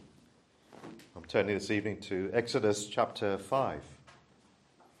I'm turning this evening to Exodus chapter 5.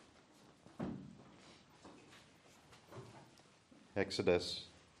 Exodus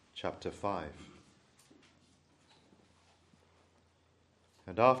chapter 5.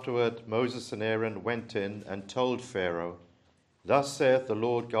 And afterward Moses and Aaron went in and told Pharaoh, "Thus saith the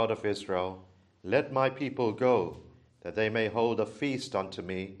Lord God of Israel, Let my people go, that they may hold a feast unto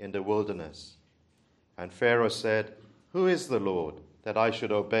me in the wilderness." And Pharaoh said, "Who is the Lord, that I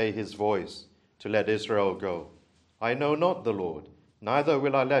should obey his voice, to let Israel go? I know not the Lord, neither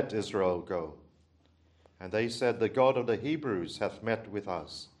will I let Israel go." And they said, "The God of the Hebrews hath met with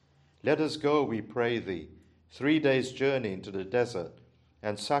us. Let us go, we pray thee, 3 days' journey into the desert,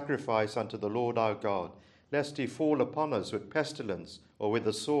 and sacrifice unto the Lord our God, lest he fall upon us with pestilence or with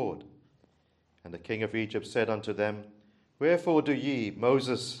the sword." And the king of Egypt said unto them, "Wherefore do ye,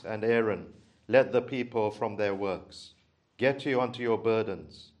 Moses and Aaron, let the people from their works? Get you unto your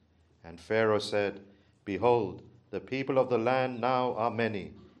burdens." And Pharaoh said, "Behold, the people of the land now are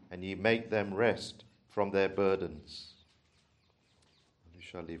many, and ye make them rest from their burdens." We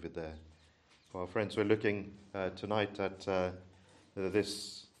shall leave it there. Well, friends, we're looking tonight at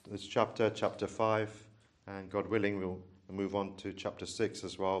this chapter 5, and God willing, we'll move on to chapter 6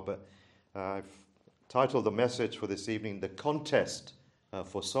 as well. But I've titled the message for this evening, "The Contest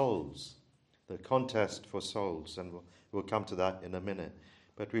for Souls." The contest for souls, and we'll come to that in a minute.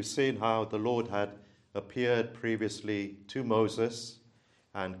 But we've seen how the Lord had appeared previously to Moses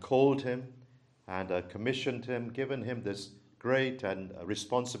and called him and commissioned him, given him this great and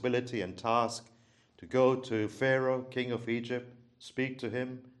responsibility and task to go to Pharaoh, king of Egypt, speak to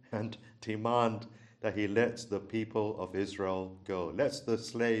him and demand that he lets the people of Israel go. Lets the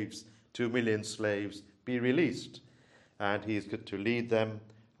slaves, 2 million slaves, be released. And he's good to lead them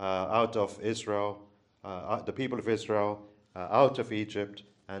out of Israel, the people of Israel, out of Egypt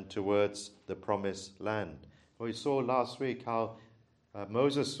and towards the promised land. Well, we saw last week how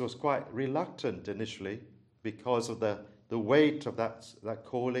Moses was quite reluctant initially because of the weight of that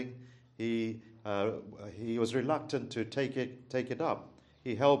calling. He was reluctant to take it up.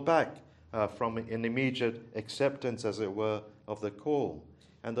 He held back from an immediate acceptance, as it were, of the call.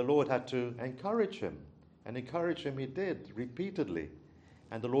 And the Lord had to encourage him. And encourage him he did repeatedly.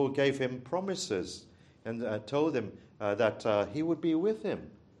 And the Lord gave him promises and told him that he would be with him.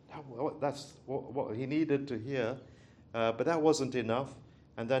 That's what he needed to hear. But that wasn't enough.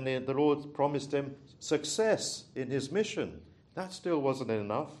 And then the Lord promised him success in his mission. That still wasn't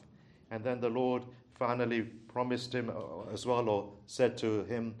enough. And then the Lord finally promised him as well, or said to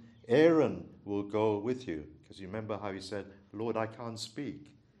him, "Aaron will go with you." Because you remember how he said, "Lord, I can't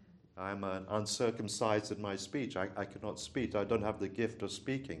speak. I am uncircumcised in my speech. I cannot speak. I don't have the gift of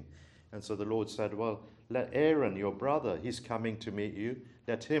speaking." And so the Lord said, "Well, let Aaron, your brother, he's coming to meet you.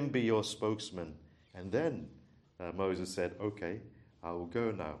 Let him be your spokesman." And then Moses said, "Okay, I will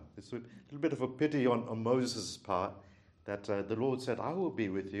go now." It's a little bit of a pity on Moses' part that the Lord said, "I will be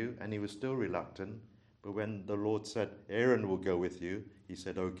with you," and he was still reluctant. But when the Lord said, "Aaron will go with you," he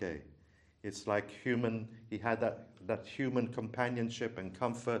said, "Okay." It's like he had that human companionship and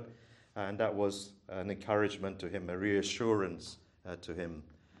comfort, and that was an encouragement to him, a reassurance to him.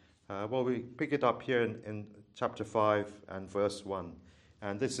 Well, we pick it up here in chapter 5 and verse 1.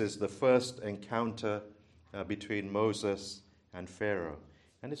 And this is the first encounter between Moses and Pharaoh.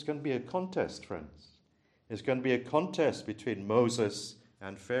 And it's going to be a contest, friends. It's going to be a contest between Moses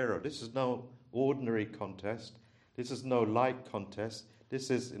and Pharaoh. This is no ordinary contest. This is no light contest. This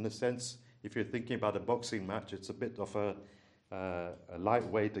is, in a sense, if you're thinking about a boxing match, it's a bit of a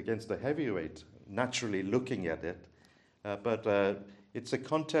lightweight against a heavyweight, naturally looking at it. But it's a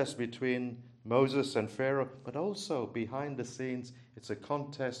contest between Moses and Pharaoh, but also behind the scenes, it's a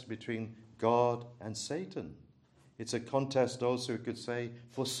contest between God and Satan. It's a contest also, we could say,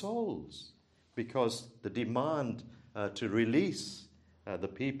 for souls, because the demand to release the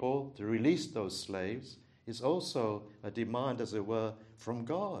people, to release those slaves, is also a demand, as it were, from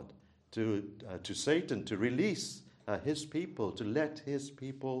God to Satan to release his people, to let his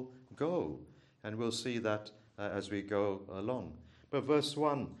people go. And we'll see that as we go along. But verse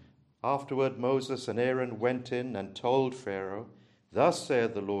 1, afterward Moses and Aaron went in and told Pharaoh, "Thus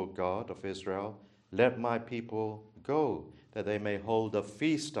saith the Lord God of Israel, Let my people go, that they may hold a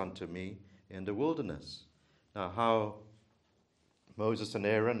feast unto me in the wilderness." Now, how Moses and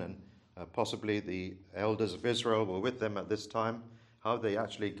Aaron and possibly the elders of Israel were with them at this time, how they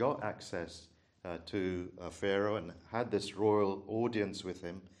actually got access to Pharaoh and had this royal audience with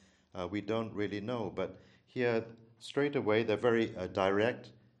him, we don't really know. But here, straight away, they're very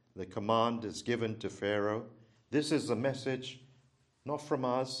direct. The command is given to Pharaoh. This is a message not from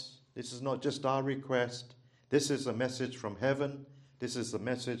us, This is not just our request. This is a message from heaven. This is a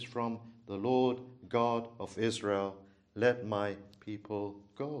message from the Lord God of Israel. Let my people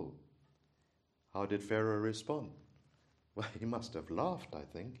go. How did Pharaoh respond? Well, he must have laughed, I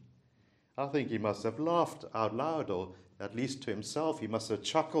think. I think he must have laughed out loud, or at least to himself. He must have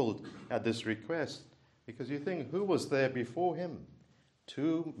chuckled at this request. Because you think, who was there before him?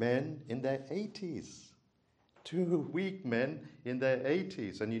 2 men in their 80s. 2 weak men in their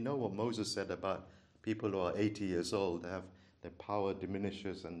 80s. And you know what Moses said about people who are 80 years old. Their power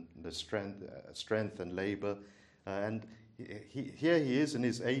diminishes and the strength and labor. And here he is in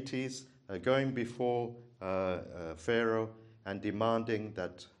his 80s, going before Pharaoh and demanding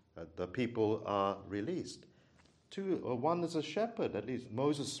that the people are released. One is a shepherd, at least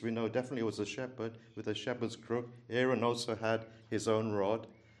Moses, we know, definitely was a shepherd with a shepherd's crook. Aaron also had his own rod.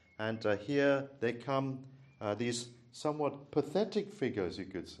 And here they come, these somewhat pathetic figures, you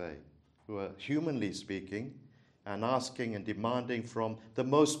could say, who are humanly speaking, and asking and demanding from the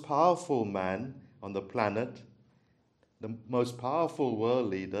most powerful man on the planet, the most powerful world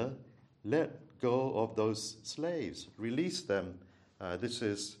leader, let go of those slaves, release them. This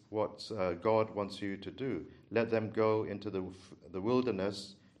is what God wants you to do. Let them go into the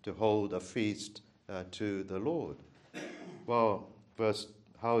wilderness to hold a feast to the Lord. Well,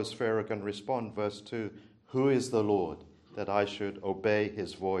 how is Pharaoh going to respond? Verse 2, who is the Lord that I should obey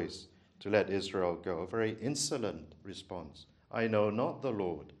his voice to let Israel go? A very insolent response. I know not the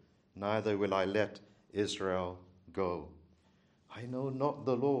Lord, neither will I let Israel go. I know not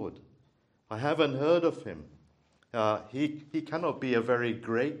the Lord. I haven't heard of him. He cannot be a very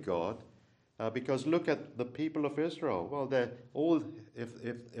great God, because look at the people of Israel. Well, they're all,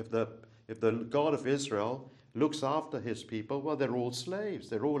 if the God of Israel looks after his people, well, they're all slaves.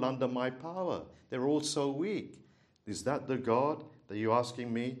 They're all under my power. They're all so weak. Is that the God that you're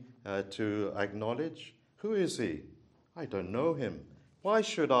asking me to acknowledge? Who is he? I don't know him. Why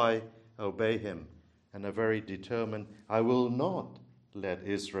should I obey him? And a very determined, I will not let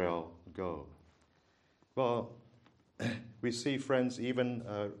Israel go. Well, we see, friends, even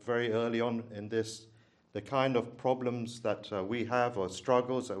very early on in this, the kind of problems that we have, or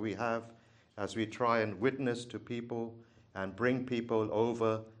struggles that we have, as we try and witness to people and bring people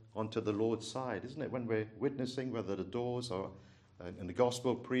over onto the Lord's side, isn't it? When we're witnessing, whether the doors or in the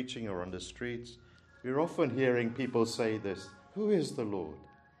gospel preaching or on the streets, we're often hearing people say this, who is the Lord?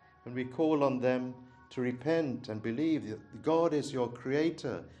 When we call on them to repent and believe that God is your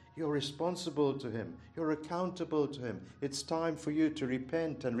creator, you're responsible to him. You're accountable to him. It's time for you to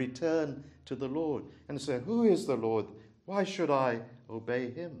repent and return to the Lord and say, who is the Lord? Why should I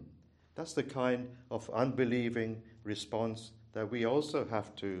obey him? That's the kind of unbelieving response that we also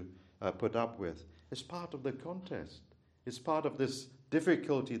have to put up with. It's part of the contest. It's part of this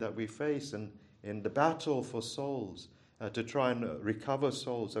difficulty that we face in the battle for souls, to try and recover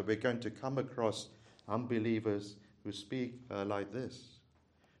souls, that we're going to come across unbelievers who speak like this.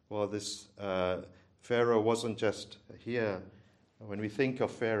 Well, this Pharaoh wasn't just here. When we think of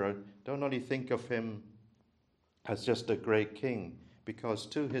Pharaoh, don't only think of him as just a great king, because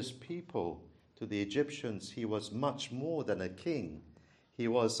to his people, to the Egyptians, he was much more than a king. He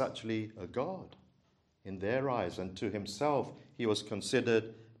was actually a god in their eyes, and to himself, he was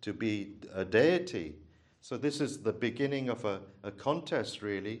considered to be a deity. So this is the beginning of a contest,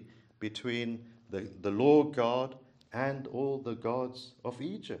 really, between the Lord God and all the gods of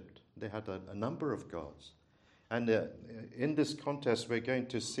Egypt. They had a number of gods. And in this contest, we're going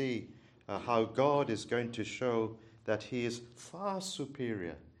to see how God is going to show that he is far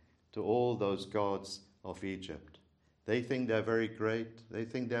superior to all those gods of Egypt. They think they're very great. They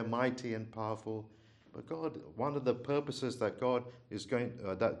think they're mighty and powerful. But God, one of the purposes that God is going,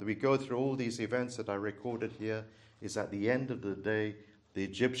 that we go through all these events that I recorded here, is at the end of the day, the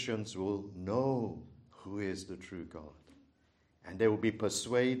Egyptians will know who is the true God. And they will be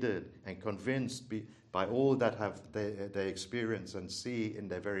persuaded and convinced by all that they experience and see in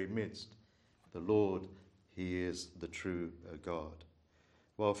their very midst. The Lord, he is the true God.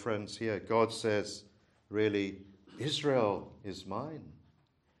 Well, friends, here God says, really, Israel is mine.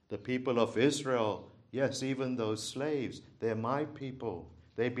 The people of Israel, yes, even those slaves, they're my people.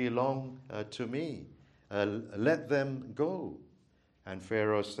 They belong to me. Let them go. And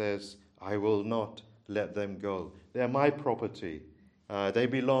Pharaoh says, I will not let them go. They're my property. They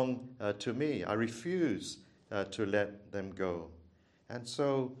belong to me. I refuse to let them go. And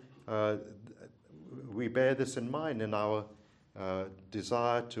so we bear this in mind in our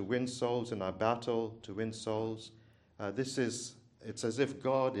desire to win souls, in our battle to win souls. It's as if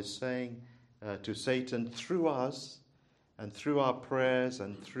God is saying to Satan through us, and through our prayers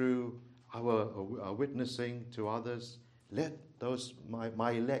and through our witnessing to others, let those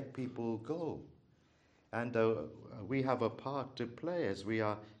my elect people go. And we have a part to play as we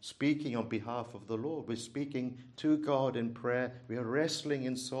are speaking on behalf of the Lord. We're speaking to God in prayer. We are wrestling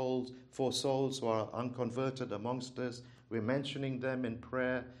in souls for souls who are unconverted amongst us. We're mentioning them in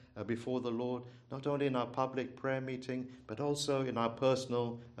prayer before the Lord, not only in our public prayer meeting, but also in our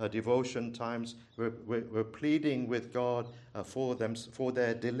personal devotion times. We're pleading with God for them, for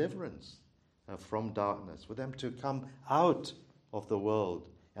their deliverance from darkness, for them to come out of the world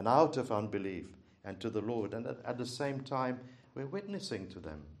and out of unbelief and to the Lord. And at the same time, we're witnessing to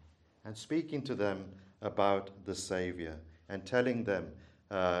them and speaking to them about the Savior and telling them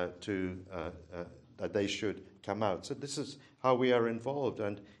that they should come out. So this is how we are involved,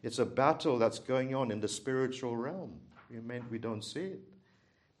 and it's a battle that's going on in the spiritual realm. We don't see it,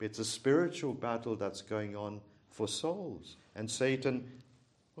 but it's a spiritual battle that's going on for souls. And Satan,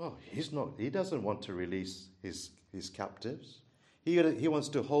 well, he doesn't want to release his captives. He wants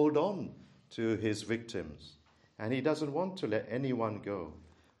to hold on to his victims, and he doesn't want to let anyone go.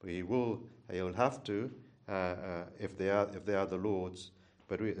 But he'll have to if they are the Lord's.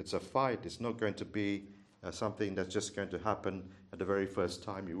 But it's a fight. It's not going to be something that's just going to happen at the very first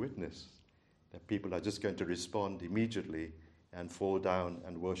time you witness. That people are just going to respond immediately and fall down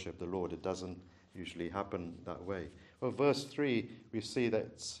and worship the Lord. It doesn't usually happen that way. Well, verse 3, we see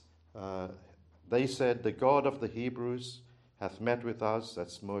that they said, "The God of the Hebrews hath met with us,"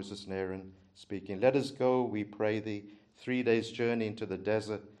 that's Moses and Aaron speaking, "Let us go, we pray thee, 3 days' journey into the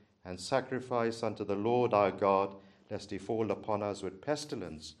desert, and sacrifice unto the Lord our God, lest he fall upon us with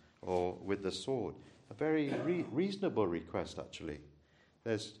pestilence or with the sword." A very reasonable request, actually.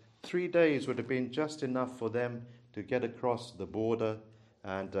 There's 3 days would have been just enough for them to get across the border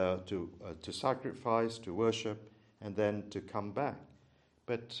and to sacrifice, to worship, and then to come back.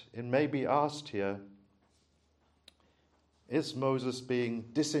 But it may be asked here, is Moses being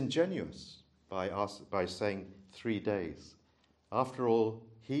disingenuous by saying 3 days? After all,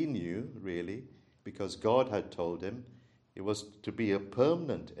 he knew, really, because God had told him it was to be a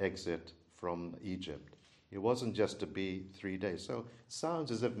permanent exit from Egypt. It wasn't just to be 3 days. So it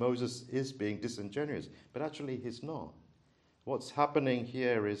sounds as if Moses is being disingenuous, but actually he's not. What's happening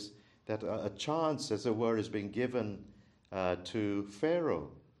here is that a chance, as it were, is being given to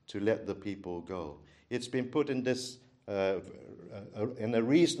Pharaoh to let the people go. It's been put in this in a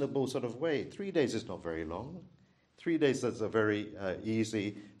reasonable sort of way. 3 days is not very long. 3 days is very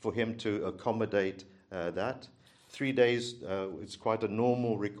easy for him to accommodate that. 3 days is quite a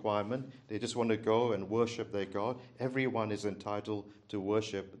normal requirement. They just want to go and worship their God. Everyone is entitled to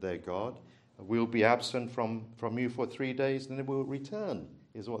worship their God. We'll be absent from you for 3 days, and then we'll return,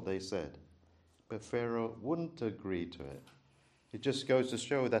 is what they said. But Pharaoh wouldn't agree to it. It just goes to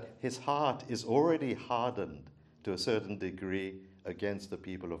show that his heart is already hardened to a certain degree against the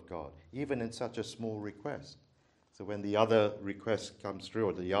people of God, even in such a small request. So when the other request comes through,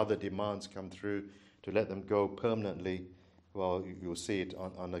 or the other demands come through to let them go permanently, well, you'll see it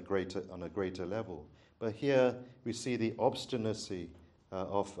on a greater level. But here we see the obstinacy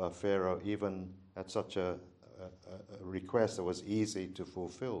of Pharaoh, even at such a request that was easy to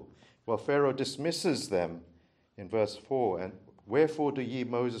fulfill. Well, Pharaoh dismisses them in verse 4, "And wherefore do ye,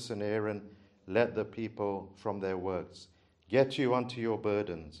 Moses and Aaron, let the people from their works? Get you unto your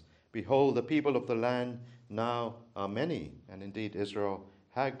burdens. Behold, the people of the land now are many," and indeed Israel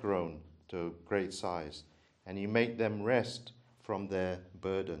had grown to great size, "and you make them rest from their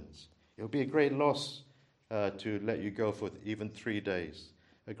burdens." It will be a great loss to let you go for even 3 days.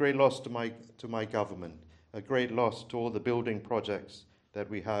 A great loss to my government. A great loss to all the building projects that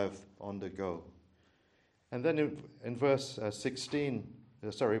we have on the go. And then in verse 6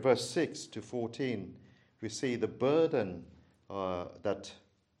 to 14, we see the burden that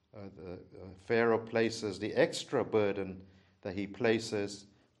Pharaoh places, the extra burden that he places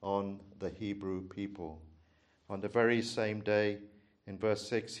on the Hebrew people. On the very same day, in verse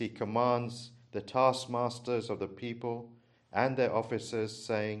 6, he commands the taskmasters of the people and their officers,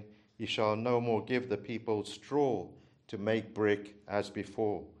 saying, "Ye shall no more give the people straw to make brick as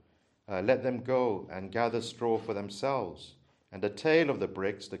before. Let them go and gather straw for themselves, and the tale of the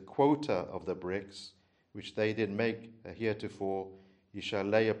bricks, the quota of the bricks, which they did make heretofore, ye shall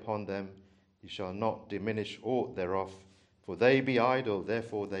lay upon them. Ye shall not diminish aught thereof. For they be idle,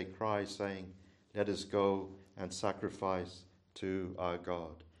 therefore they cry, saying, Let us go and sacrifice to our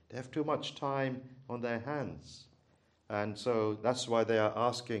God." They have too much time on their hands. And so that's why they are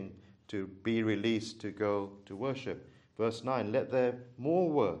asking to be released to go to worship. Verse 9, "Let there more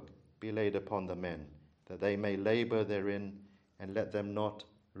work be laid upon the men, that they may labor therein, and let them not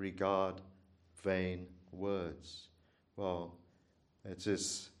regard vain words. Well, this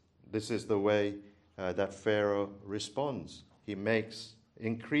is the way that Pharaoh responds. He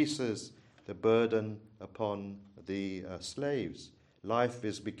increases the burden upon the slaves. Life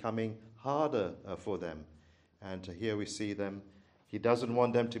is becoming harder for them. And here we see them. He doesn't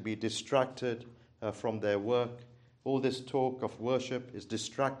want them to be distracted from their work. All this talk of worship is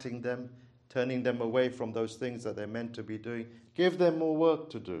distracting them, turning them away from those things that they're meant to be doing. Give them more work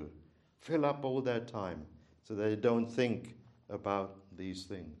to do. Fill up all their time so they don't think about these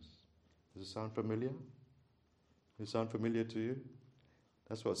things. Does it sound familiar? Does it sound familiar to you?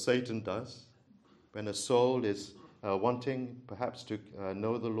 That's what Satan does. When a soul is wanting perhaps to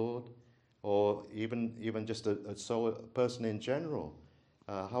know the Lord, or even just a person in general,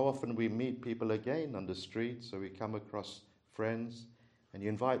 how often we meet people again on the street, so we come across friends, and you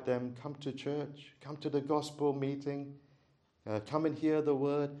invite them, come to church, come to the gospel meeting, come and hear the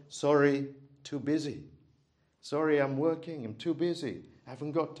word. Sorry, too busy. Sorry, I'm working, I'm too busy. I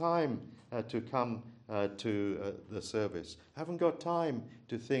haven't got time to come to the service. I haven't got time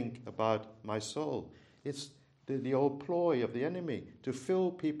to think about my soul. It's the old ploy of the enemy to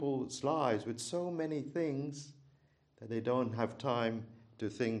fill people's lives with so many things that they don't have time to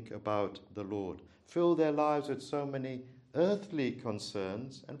think about the Lord. Fill their lives with so many earthly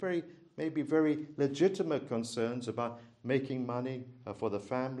concerns, and maybe very legitimate concerns about making money for the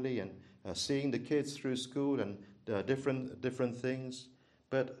family and seeing the kids through school and different things,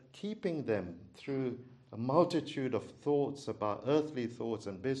 but keeping them through a multitude of thoughts about earthly thoughts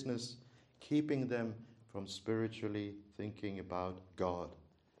and business, keeping them from spiritually thinking about God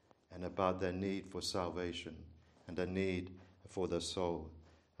and about their need for salvation and the need for the soul.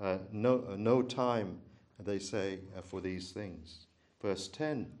 No time, they say, for these things. Verse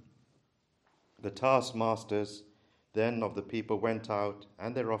 10, the taskmasters then of the people went out,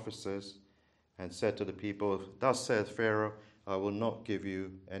 and their officers, and said to the people, thus saith Pharaoh, I will not give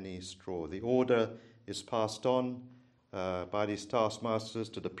you any straw. The order is passed on by these taskmasters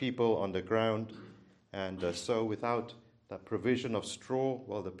to the people on the ground, and so without that provision of straw,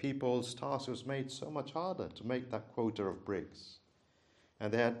 well, the people's task was made so much harder to make that quota of bricks.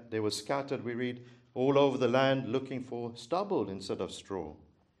 And they were scattered, we read, all over the land looking for stubble instead of straw.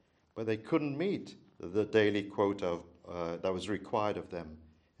 But they couldn't meet the daily quota that was required of them.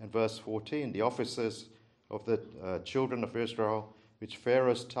 And verse 14, the officers of the children of Israel, which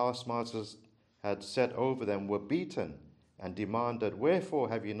Pharaoh's taskmasters had set over them, were beaten and demanded, wherefore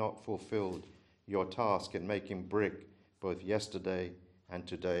have you not fulfilled your task in making brick both yesterday and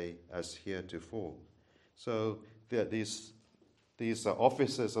today as heretofore? So these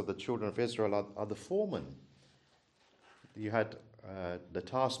officers of the children of Israel are the foremen. You had the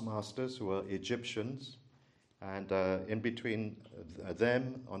taskmasters, who were Egyptians, and in between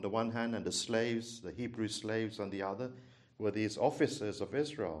them on the one hand and the slaves, the Hebrew slaves on the other, were these officers of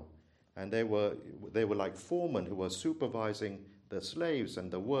Israel. And they were like foremen who were supervising the slaves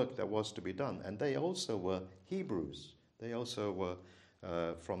and the work that was to be done. And they also were Hebrews. They also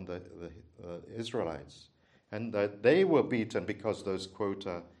were from the Israelites. And they were beaten because those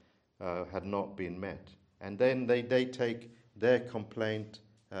quota had not been met. And then they take their complaint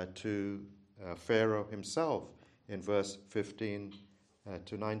to Pharaoh himself in verse 15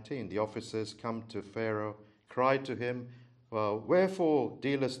 to 19. The officers come to Pharaoh, cried to him, well, wherefore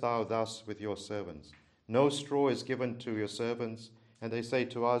dealest thou thus with your servants? No straw is given to your servants, and they say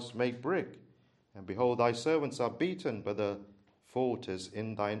to us, make brick. And behold, thy servants are beaten, but the fault is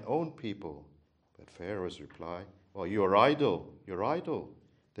in thine own people. But Pharaoh's reply, well, you're idle.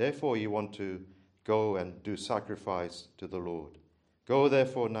 Therefore you want to go and do sacrifice to the Lord. Go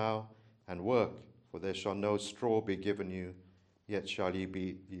therefore now and work, for there shall no straw be given you, yet shall ye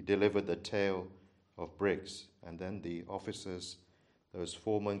be delivered the tale of bricks. And then the officers, those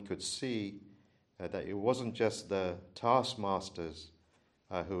foremen, could see that it wasn't just the taskmasters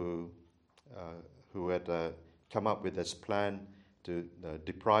who had come up with this plan to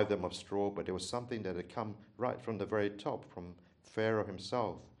deprive them of straw, but it was something that had come right from the very top, from Pharaoh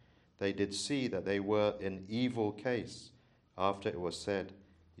himself. They did see that they were in evil case after it was said,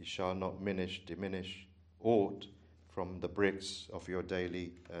 you shall not diminish aught from the bricks of your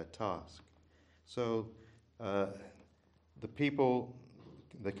daily task. So the people,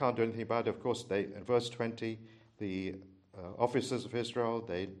 they can't do anything about it. Of course, in verse 20, the officers of Israel,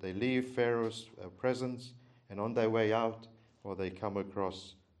 they leave Pharaoh's presence, and on their way out, well, they come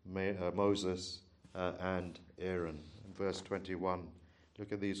across Moses and Aaron. In verse 21,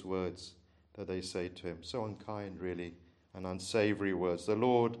 look at these words that they say to him. So unkind, really, and unsavory words. The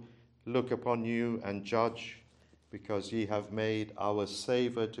Lord look upon you and judge, because ye have made our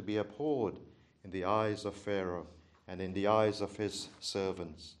Saviour to be abhorred in the eyes of Pharaoh and in the eyes of his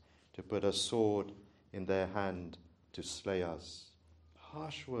servants, to put a sword in their hand to slay us.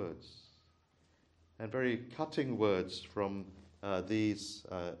 Harsh words and very cutting words from these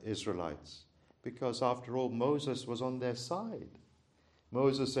Israelites, because after all, Moses was on their side.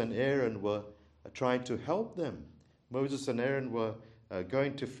 Moses and Aaron were trying to help them. Moses and Aaron were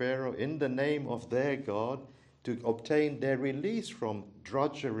going to Pharaoh in the name of their God to obtain their release from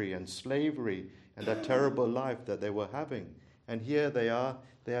drudgery and slavery and that terrible life that they were having. And here they are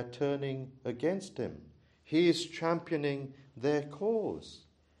turning against him. He is championing their cause,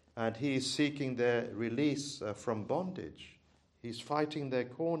 and he is seeking their release from bondage. He's fighting their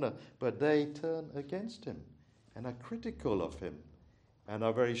corner, but they turn against him and are critical of him and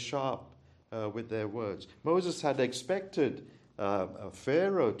are very sharp with their words. Moses had expected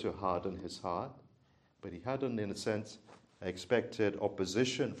Pharaoh to harden his heart, but he hadn't, in a sense, expected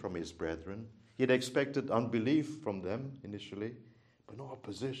opposition from his brethren. He'd expected unbelief from them initially, but not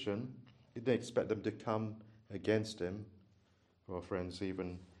opposition. He didn't expect them to come against him. Well, friends,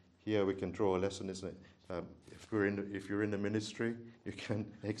 even here we can draw a lesson, isn't it? If you're in the ministry, you can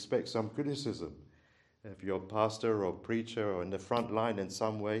expect some criticism. If you're a pastor or preacher or in the front line in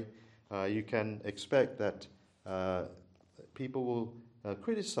some way, you can expect that people will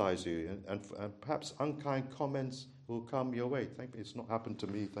criticize you, and perhaps unkind comments will come your way. It's not happened to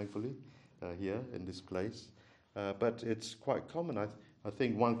me, thankfully, here in this place, but it's quite common. I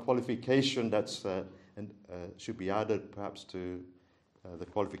think one qualification that's should be added perhaps to the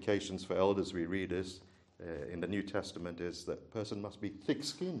qualifications for elders we read is in the New Testament is that a person must be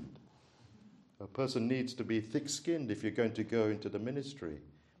thick-skinned. A person needs to be thick-skinned if you're going to go into the ministry,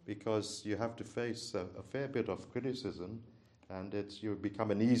 because you have to face a fair bit of criticism, and you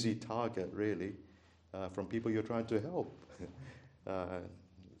become an easy target, really, from people you're trying to help.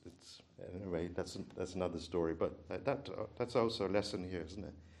 Anyway, that's another story, but that's also a lesson here, isn't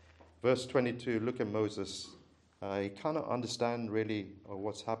it? Verse 22, look at Moses. He cannot understand really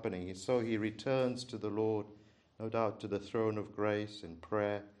what's happening, so he returns to the Lord, no doubt to the throne of grace in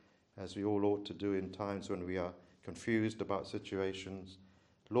prayer, as we all ought to do in times when we are confused about situations.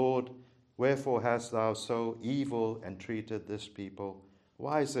 Lord, wherefore hast thou so evil entreated this people?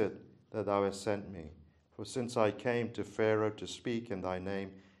 Why is it that thou hast sent me? For since I came to Pharaoh to speak in thy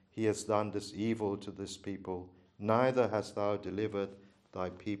name, he has done this evil to this people. Neither hast thou delivered thy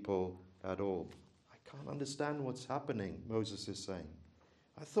people at all. I can't understand what's happening, Moses is saying.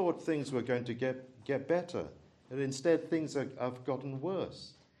 I thought things were going to get better, but instead things have gotten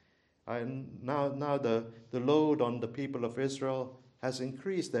worse. And now the load on the people of Israel has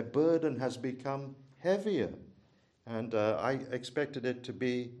increased. Their burden has become heavier. And I expected it to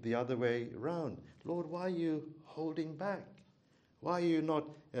be the other way around. Lord, why are you holding back? Why are you not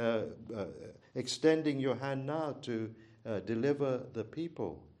extending your hand now to deliver the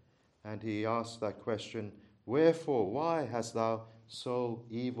people? And he asked that question, wherefore, why hast thou so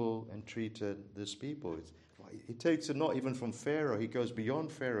evil entreated this people? He takes it not even from Pharaoh. He goes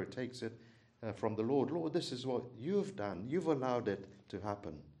beyond Pharaoh, takes it from the Lord. Lord, this is what you've done. You've allowed it to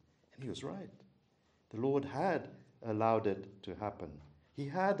happen. And he was right. The Lord had allowed it to happen. He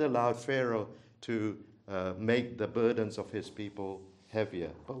had allowed Pharaoh to make the burdens of his people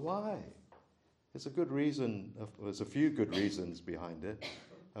heavier. But why? There's a good reason. There's a few good reasons behind it.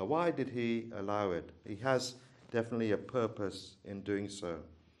 Why did he allow it? He has definitely a purpose in doing so.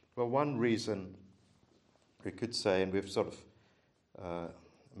 Well, one reason we could say, and we've sort of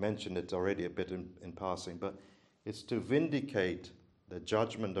mentioned it already a bit in passing, but it's to vindicate the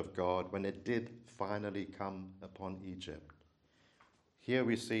judgment of God when it did finally come upon Egypt. Here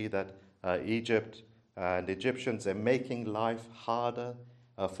we see that Egypt and Egyptians are making life harder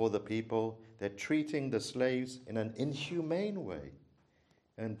for the people. They're treating the slaves in an inhumane way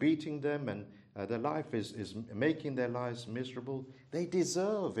and beating them, and their life is making their lives miserable. They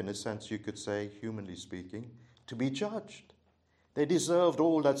deserve, in a sense you could say, humanly speaking, to be judged. They deserved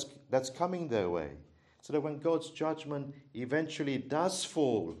all that's coming their way. So that when God's judgment eventually does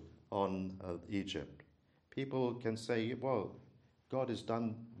fall on Egypt, people can say, well, God has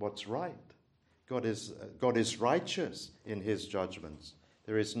done what's right. God is righteous in his judgments.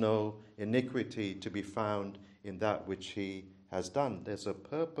 There is no iniquity to be found in that which he has done. There's a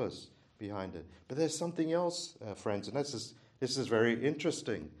purpose behind it. But there's something else, friends, and this is very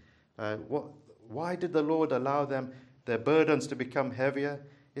interesting. Why did the Lord allow their burdens to become heavier?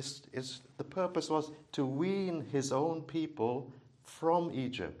 The purpose was to wean his own people from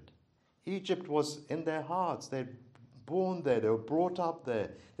Egypt. Egypt was in their hearts. They'd born there. They were brought up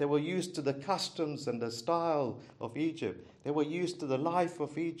there. They were used to the customs and the style of Egypt. They were used to the life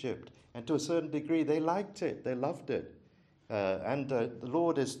of Egypt. And to a certain degree, they liked it. They loved it. And the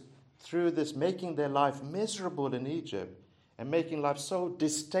Lord is, through this, making their life miserable in Egypt and making life so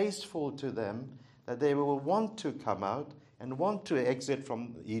distasteful to them that they will want to come out and want to exit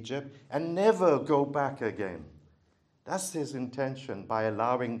from Egypt and never go back again. That's his intention by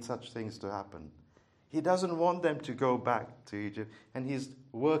allowing such things to happen. He doesn't want them to go back to Egypt, and he's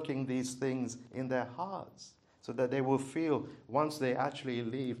working these things in their hearts so that they will feel, once they actually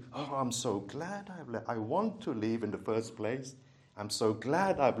leave, oh, I'm so glad I've left. I want to leave in the first place. I'm so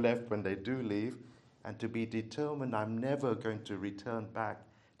glad I've left when they do leave, and to be determined I'm never going to return back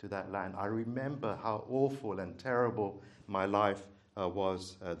to that land. I remember how awful and terrible my life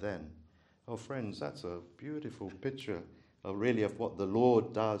was then. Oh, friends, that's a beautiful picture really of what the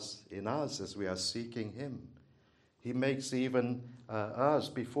Lord does in us as we are seeking him. He makes even us,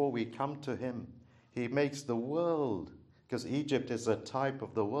 before we come to him, he makes the world, because Egypt is a type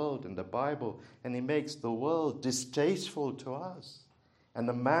of the world in the Bible, and he makes the world distasteful to us. And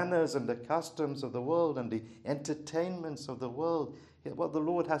the manners and the customs of the world and the entertainments of the world, what the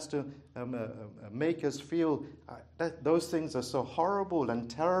Lord has to make us feel, that those things are so horrible and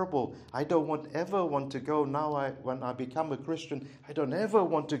terrible. I don't ever want to go now. When I become a Christian, I don't ever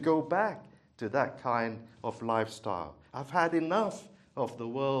want to go back to that kind of lifestyle. I've had enough of the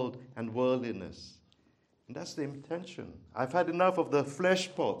world and worldliness. And that's the intention. I've had enough of the flesh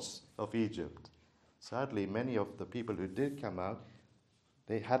pots of Egypt. Sadly, many of the people who did come out,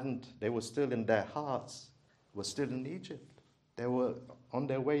 they were still in their hearts, were still in Egypt. They were on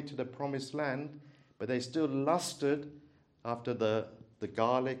their way to the promised land, but they still lusted after the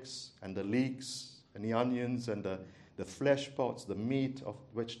garlics and the leeks and the onions and the flesh pots, the meat of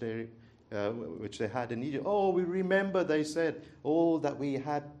which they had in Egypt. Oh, we remember, they said, all that we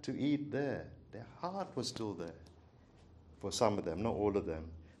had to eat there. Their heart was still there for some of them, not all of them.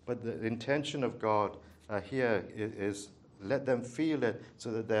 But the intention of God here is let them feel it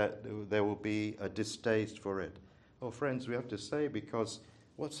so that there will be a distaste for it. Oh, friends, we have to say, because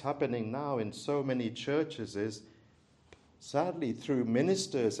what's happening now in so many churches is, sadly, through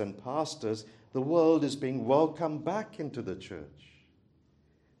ministers and pastors, the world is being welcomed back into the church.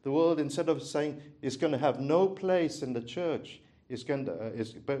 The world, instead of saying it's going to have no place in the church,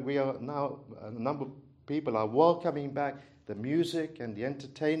 but we are now, a number of people are welcoming back the music and the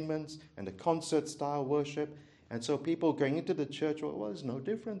entertainments and the concert-style worship. And so people going into the church, well, there's no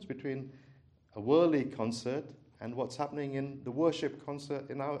difference between a worldly concert and what's happening in the worship concert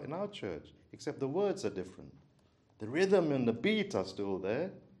in our church, except the words are different. The rhythm and the beat are still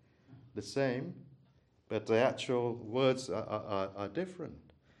there, the same, but the actual words are different.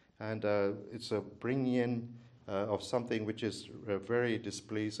 And it's a bringing in of something which is very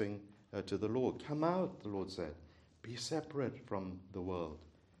displeasing to the Lord. Come out, the Lord said. Be separate from the world.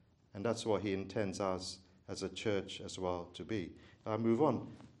 And that's what he intends us as a church as well to be. I move on.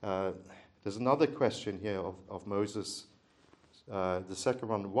 There's another question here of Moses. The second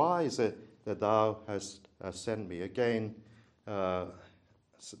one, why is it that thou hast sent me? Again,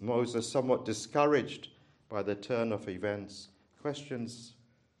 Moses, somewhat discouraged by the turn of events, questions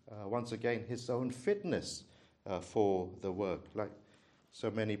once again his own fitness for the work. Like so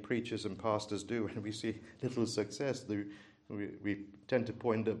many preachers and pastors do when we see little success, we tend to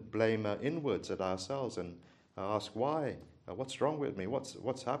point the blame inwards at ourselves and ask why. What's wrong with me?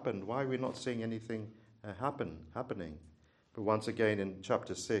 What's happened? Why are we not seeing anything happening? But once again in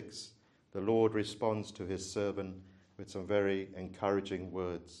chapter 6, the Lord responds to his servant with some very encouraging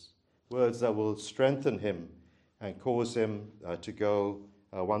words that will strengthen him and cause him to go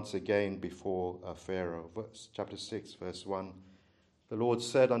once again before Pharaoh. Chapter 6, verse 1. The Lord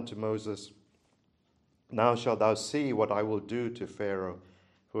said unto Moses, Now shalt thou see what I will do to Pharaoh,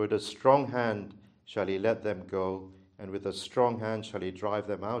 for with a strong hand shall he let them go, and with a strong hand shall he drive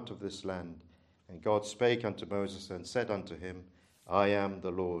them out of this land. And God spake unto Moses and said unto him, I am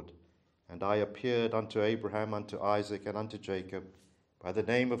the Lord. And I appeared unto Abraham, unto Isaac, and unto Jacob, by the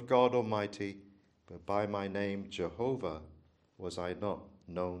name of God Almighty, but by my name Jehovah was I not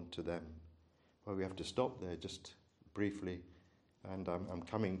known to them. Well, we have to stop there just briefly, and I'm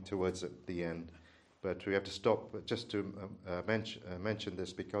coming towards the end. But we have to stop just to mention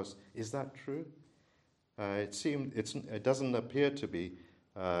this, because is that true? It doesn't appear to be.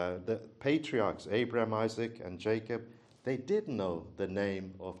 The patriarchs, Abraham, Isaac, and Jacob, they did know the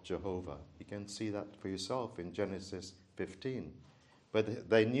name of Jehovah. You can see that for yourself in Genesis 15. But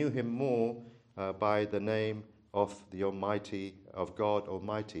they knew him more by the name of the Almighty, of God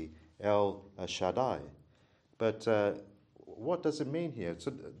Almighty, El Shaddai. But what does it mean here?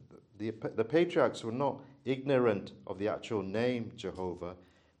 So the patriarchs were not ignorant of the actual name Jehovah,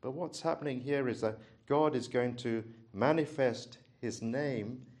 but what's happening here is that God is going to manifest his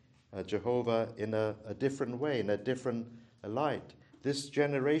name, Jehovah, in a different way, in a different light. This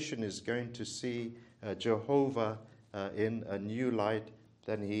generation is going to see Jehovah in a new light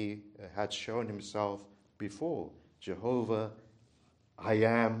than he had shown himself before. Jehovah, I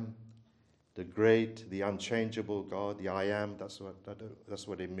am, the great, the unchangeable God, the I am, that's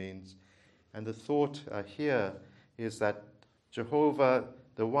what it means. And the thought here is that Jehovah,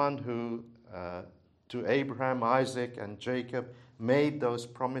 the one who to Abraham, Isaac, and Jacob made those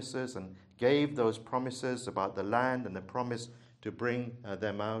promises and gave those promises about the land and the promise to bring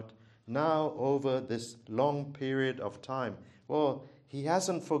them out, now over this long period of time, well, he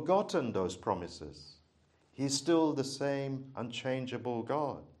hasn't forgotten those promises. He's still the same unchangeable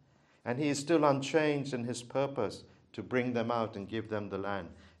God. And he is still unchanged in his purpose to bring them out and give them the land.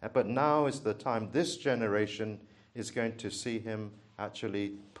 But now is the time this generation is going to see him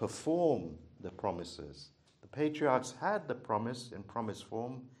actually perform the promises. The patriarchs had the promise in promise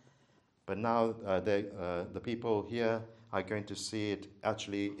form, but now the people here are going to see it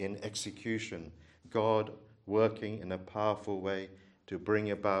actually in execution. God working in a powerful way to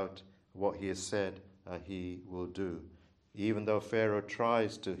bring about what he has said he will do. Even though Pharaoh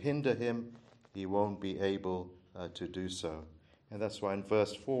tries to hinder him, he won't be able to do so. And that's why in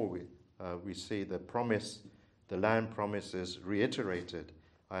verse 4 we see the promise, the land promise is reiterated.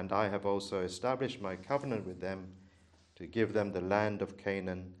 And I have also established my covenant with them to give them the land of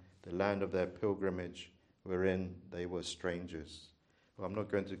Canaan, the land of their pilgrimage, wherein they were strangers. Well, I'm not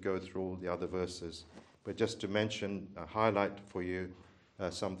going to go through all the other verses, but just to mention, highlight for you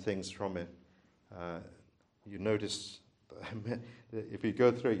some things from it. You notice, if you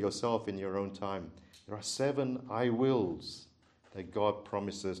go through it yourself in your own time, there are 7 I wills that God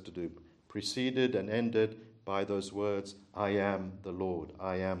promises to do, preceded and ended by those words, I am the Lord,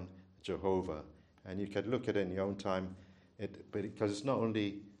 I am Jehovah. And you can look at it in your own time, because it's not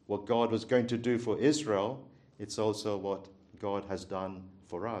only what God was going to do for Israel, it's also what God has done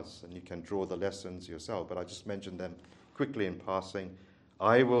for us. And you can draw the lessons yourself, but I just mentioned them quickly in passing.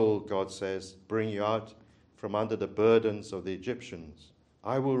 I will, God says, bring you out from under the burdens of the Egyptians.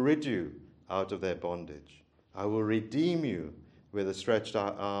 I will rid you out of their bondage. I will redeem you with a stretched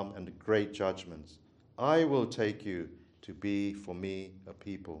out arm and great judgments. I will take you to be for me a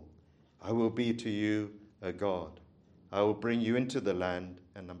people. I will be to you a God. I will bring you into the land.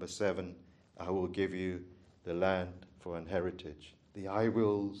 And number 7, I will give you the land for an heritage. The I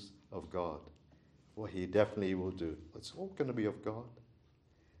wills of God. What he definitely will do. It's all going to be of God.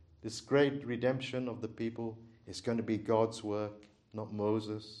 This great redemption of the people is going to be God's work, not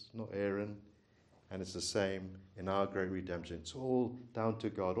Moses, not Aaron. And it's the same in our great redemption. It's all down to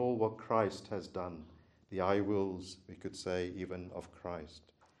God, all what Christ has done. The I wills, we could say, even of Christ.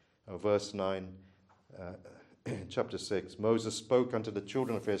 Verse 9, chapter 6, Moses spoke unto the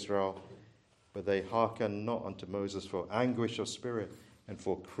children of Israel, but they hearkened not unto Moses for anguish of spirit and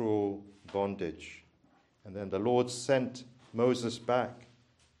for cruel bondage. And then the Lord sent Moses back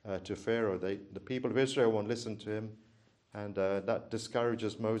to Pharaoh. The people of Israel won't listen to him, and that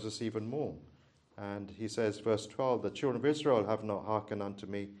discourages Moses even more. And he says, verse 12, the children of Israel have not hearkened unto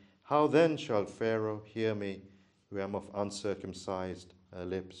me. How then shall Pharaoh hear me, who am of uncircumcised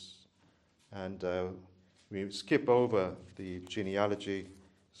lips? And we skip over the genealogy,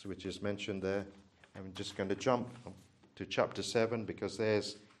 which is mentioned there. I'm just going to jump to chapter 7, because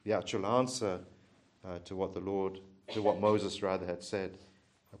there's the actual answer to what Moses rather had said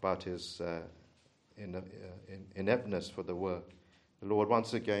about his ineptness for the work. The Lord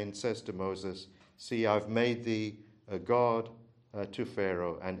once again says to Moses, see, I've made thee a god to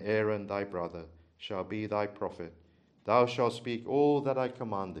Pharaoh, and Aaron thy brother shall be thy prophet. Thou shalt speak all that I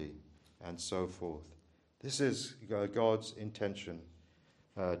command thee, and so forth. This is God's intention,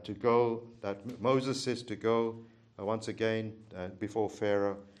 to go, that Moses is to go once again before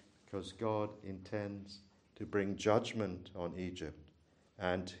Pharaoh, because God intends to bring judgment on Egypt,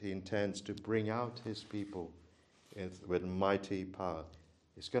 and he intends to bring out his people with mighty power.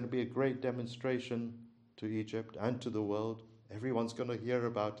 It's going to be a great demonstration to Egypt and to the world. Everyone's going to hear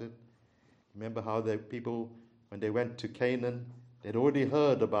about it. Remember how the people, when they went to Canaan, they'd already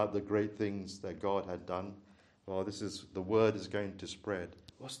heard about the great things that God had done. Well, the word is going to spread.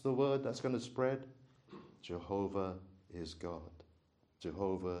 What's the word that's going to spread? Jehovah is God.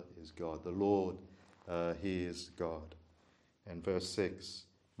 Jehovah is God. The Lord, he is God. And verse 6,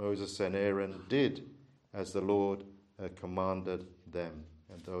 Moses and Aaron did as the Lord commanded them.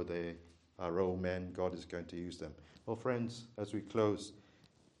 And though they are all men. God is going to use them. Well, friends, as we close,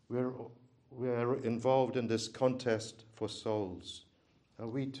 we're involved in this contest for souls.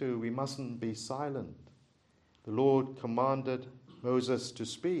 We too, we mustn't be silent. The Lord commanded Moses to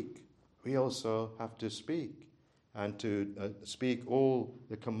speak. We also have to speak, and to speak all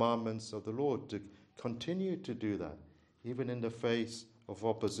the commandments of the Lord, to continue to do that, even in the face of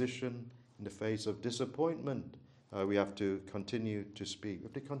opposition, in the face of disappointment. We have to continue to speak. We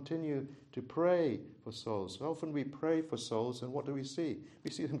have to continue to pray for souls. So often we pray for souls, and what do we see?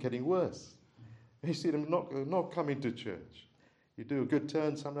 We see them getting worse. We see them not coming to church. You do a good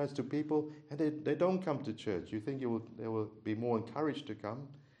turn sometimes to people, and they don't come to church. You think they will be more encouraged to come,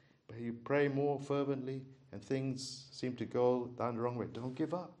 but you pray more fervently, and things seem to go down the wrong way. Don't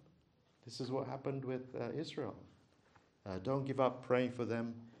give up. This is what happened with Israel. Don't give up praying for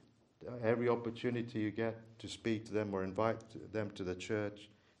them. Every opportunity you get to speak to them or invite them to the church,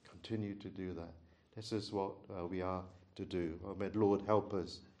 continue to do that. This is what we are to do. Oh, may the Lord help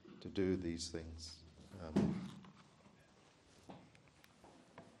us to do these things. Amen.